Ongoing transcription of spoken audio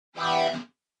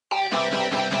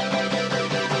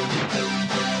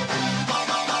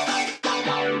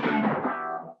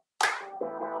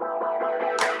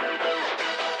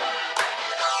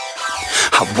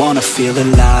I wanna feel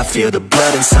alive, feel the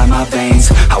blood inside my veins.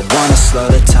 I wanna slow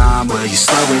the time, will you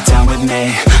slow it down with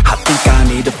me? I think I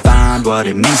need to find what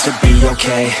it means to be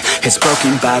okay. It's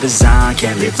broken by design,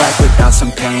 can't live life without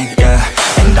some pain, yeah.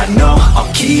 And I know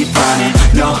I'll keep running,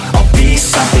 no, I'll be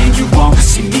something. You won't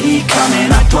see me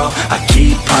coming, I throw, I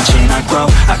keep punching, I grow,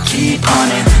 I keep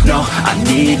hunting. No, I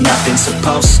need nothing,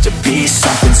 supposed to be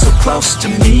something so close to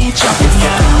me. Jumping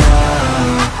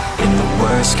in the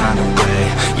worst kind of way.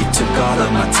 You took all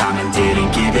of my time and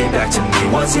didn't give it back to me.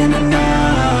 Wasn't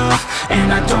enough,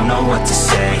 and I don't know what to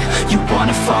say. You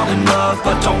wanna fall in love,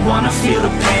 but don't wanna feel the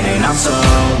pain. And I'm so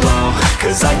low,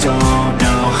 cause I don't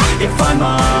know if I'm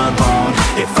alone,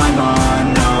 if I'm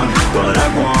unknown. But I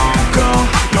won't go,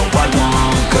 no I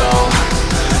won't go.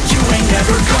 You ain't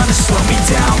never gonna slow me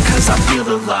down, cause I feel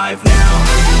alive now.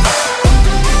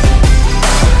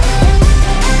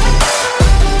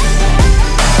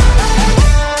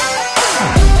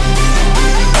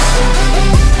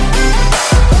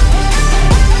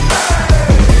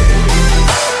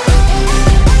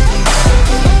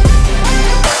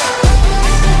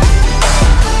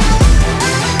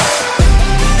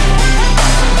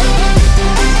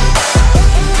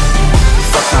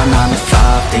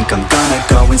 Think I'm gonna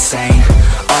go insane.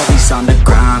 Always on the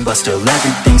grind, but still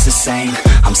everything's the same.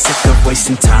 I'm sick of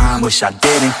wasting time, wish I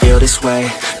didn't feel this way.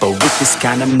 But with this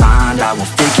kind of mind, I will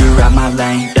figure out my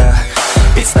lane, yeah.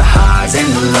 It's the highs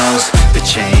and the lows, the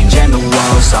change and the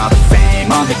woes. All the fame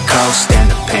on the coast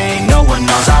and the pain no one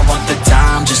knows. I want the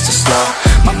time just to slow,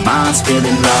 my mind's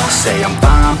feeling low. Say I'm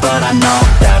fine, but I know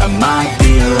that I might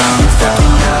be alone.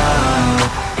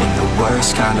 In the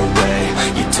worst kind of way.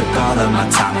 You took all of my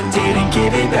time and didn't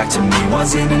give it back to me.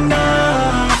 Wasn't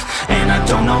enough, and I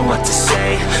don't know what to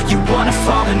say. You wanna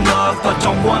fall in love, but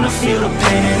don't wanna feel the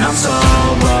pain. And I'm so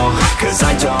low, cause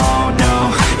I don't know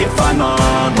if I'm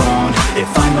alone, if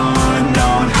I'm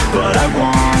unknown. But I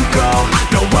won't go,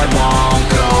 no I won't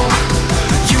go.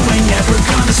 You ain't never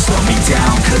gonna slow me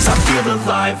down, cause I feel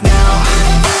alive now.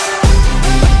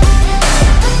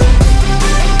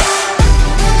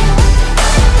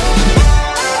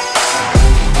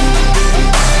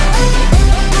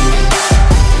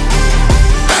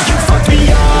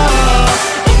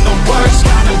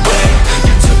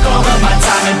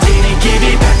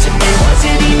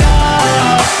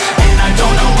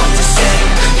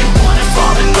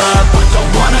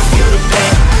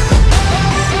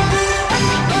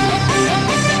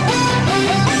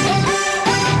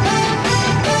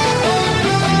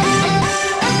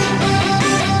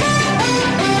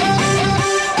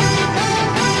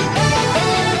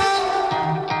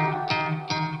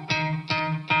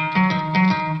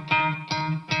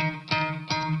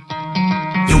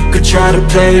 Try to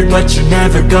play, but you're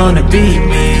never gonna beat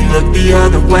me. Look the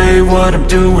other way, what I'm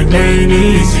doing ain't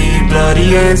easy. Bloody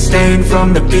hands stained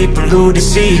from the people who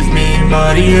deceive me.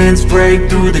 Muddy hands break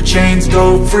through the chains,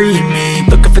 go free me.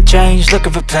 Looking for change,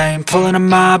 looking for pain. Pulling a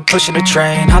mob, pushing a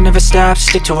train. I'll never stop,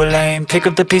 stick to a lane. Pick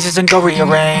up the pieces and go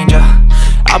rearrange.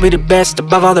 I'll be the best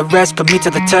above all the rest, put me to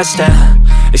the test and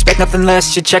expect nothing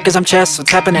less, your check is I'm chess,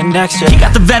 what's happening next, yeah. He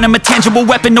got the venom, a tangible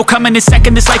weapon, no coming in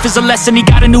second. This life is a lesson, he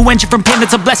got a new engine from pain,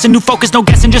 it's a blessing. New focus, no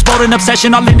guessing, just bold and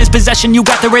obsession, all in his possession. You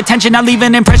got their attention, I'll leave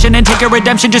an impression and take your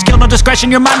redemption. Just kill, no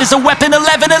discretion, your mind is a weapon.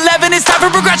 11-11, it's time for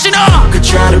progression, You could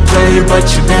try to play, but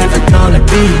you're never gonna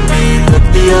beat me. Look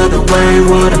the other way,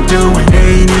 what I'm doing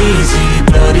ain't easy.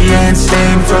 Bloody hands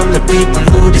stained from the people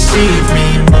who deceive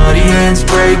me. Muddy hands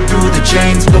break through the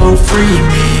chains, go free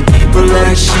me. People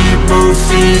like sheep move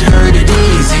feet, hurt it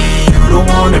easy. You don't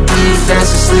wanna be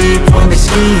fast asleep when they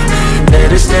scheming.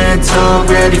 Better stand tall,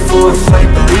 ready for a fight,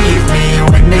 believe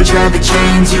me. When they try the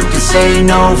chains, you can say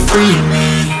no, free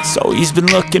me. So he's been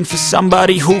looking for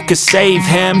somebody who could save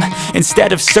him,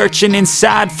 instead of searching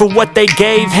inside for what they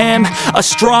gave him. A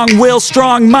strong will,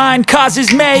 strong mind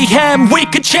causes mayhem. We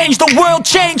could change the world,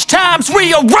 change times,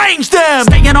 rearrange them.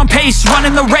 Staying on pace,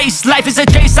 running the race. Life is a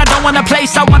chase, I don't want a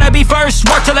place, I wanna be first.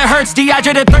 Work till it hurts,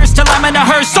 dehydrated thirst till I'm in a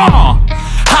hearse.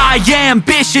 High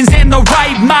ambitions in the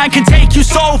right mind can take you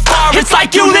so far. It's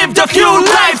like you lived a few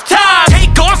lifetimes.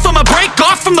 Take off from a break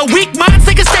off from the weak minds,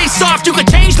 they can stay soft. You can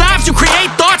change lives, you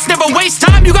create thoughts, never waste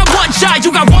time. You got one shot,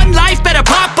 you got one life, better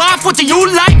pop off. What do you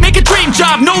like? Make a dream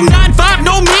job. No 9-5,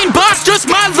 no mean boss, just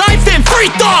my life and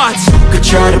free thoughts. You could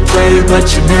try to play, but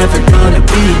you're never gonna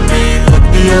beat me. Look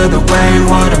the other way,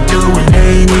 what I'm doing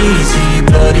ain't easy.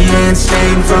 Bloody hands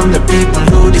stained from the people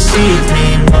who deceive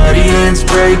me. Muddy hands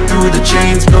break through the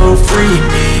chains, go free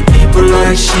me. People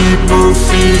like sheep move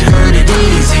feet, hurt it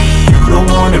easy. You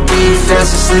don't wanna be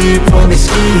fast asleep when they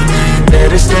scheming.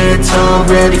 Better stand tall,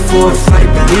 ready for a fight,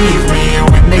 believe me.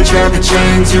 When they try the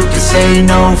chains, you can say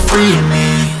no, free me.